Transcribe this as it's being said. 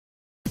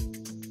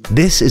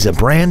This is a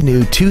brand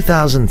new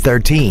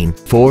 2013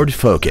 Ford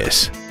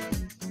Focus.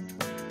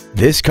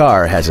 This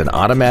car has an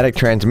automatic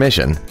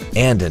transmission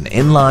and an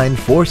inline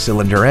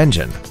 4-cylinder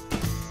engine.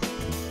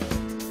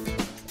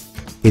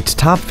 Its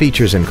top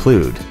features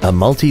include a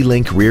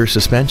multi-link rear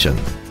suspension,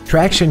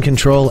 traction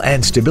control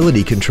and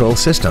stability control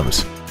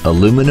systems,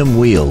 aluminum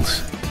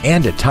wheels,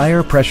 and a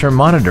tire pressure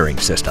monitoring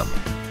system.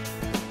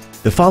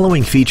 The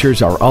following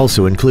features are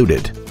also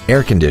included: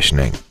 air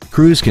conditioning,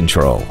 cruise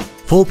control,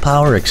 full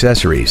power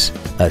accessories,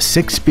 a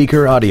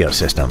 6-speaker audio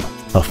system,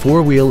 a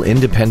 4-wheel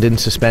independent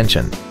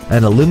suspension,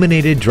 an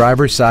illuminated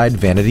driver's side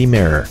vanity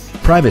mirror,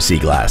 privacy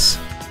glass,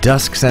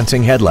 dusk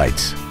sensing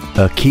headlights,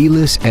 a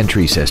keyless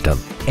entry system,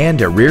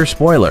 and a rear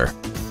spoiler.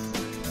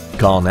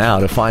 Call now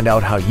to find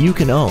out how you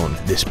can own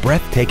this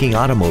breathtaking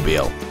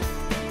automobile.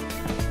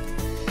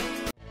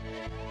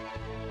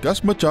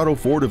 Gus Machado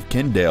Ford of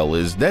Kendall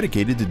is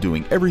dedicated to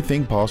doing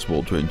everything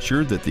possible to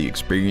ensure that the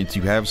experience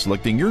you have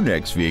selecting your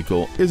next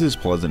vehicle is as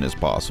pleasant as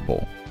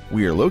possible.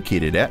 We are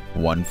located at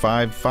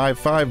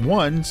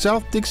 15551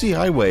 South Dixie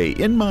Highway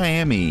in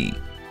Miami.